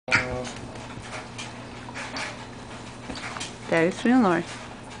Daddy's feeling Lori.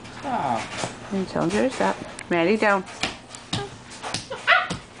 Stop. And tell her to stop. Maddie, down.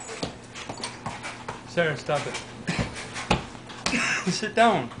 Sarah, stop it. Sit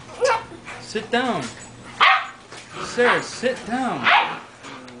down. Sit down. Sarah, sit down.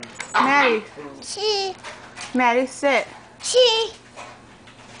 Maddie. She. Maddie, sit. She.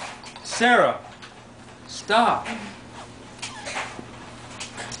 Sarah, stop.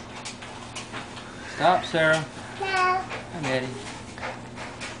 Stop, Sarah. No. Hi, Maddie.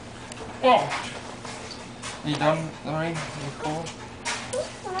 Oh. Are you done, Lori? Are you cold?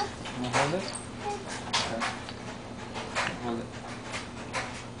 Can you hold it? Okay. Hold it.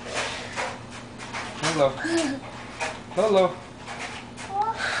 Hello. Hello.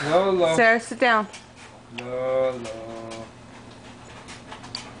 Lolo. Sarah, sit down. Lolo.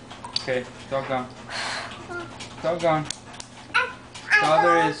 Okay, dog gone. Dog gone. All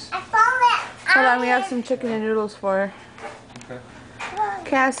there is. Hold on, we have some chicken and noodles for her. Okay.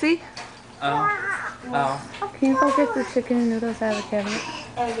 Cassie, Ow. Ow. can you go get the chicken and noodles out of the cabinet?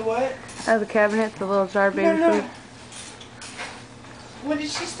 Out of the what? Out of the cabinet, the little jar of baby food. When did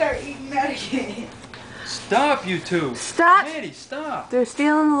she start eating that again? Stop, you two. Stop! Maddie, stop. They're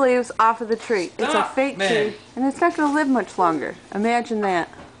stealing the leaves off of the tree. It's a Stop, fake Maddie. tree, and it's not going to live much longer. Imagine that.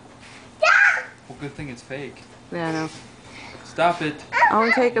 Well, good thing it's fake. Yeah, I know. Stop it. I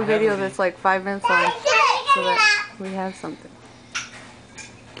want to take a video that's like 5 minutes long so that we have something.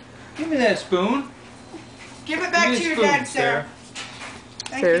 Give me that spoon. Give it back Give me to a your spoon, dad, Sarah.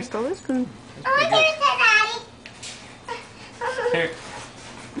 Thank Sarah you. stole the spoon. That's pretty good. Here.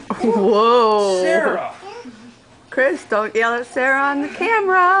 Whoa! Sarah. Chris, don't yell at Sarah on the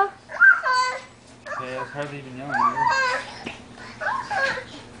camera. Okay, I was hardly even yelling at you.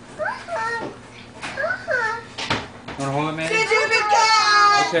 Want to hold it, Maddie?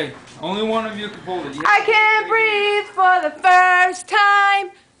 Okay, only one of you can hold it. I can't breathe for the first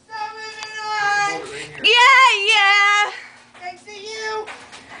time. Yeah. Thanks to you.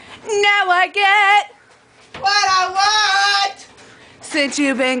 Now I get What I want. since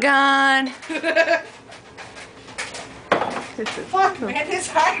you've been gone. Fuck, man, this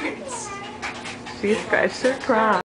hurts. She scratched her crotch.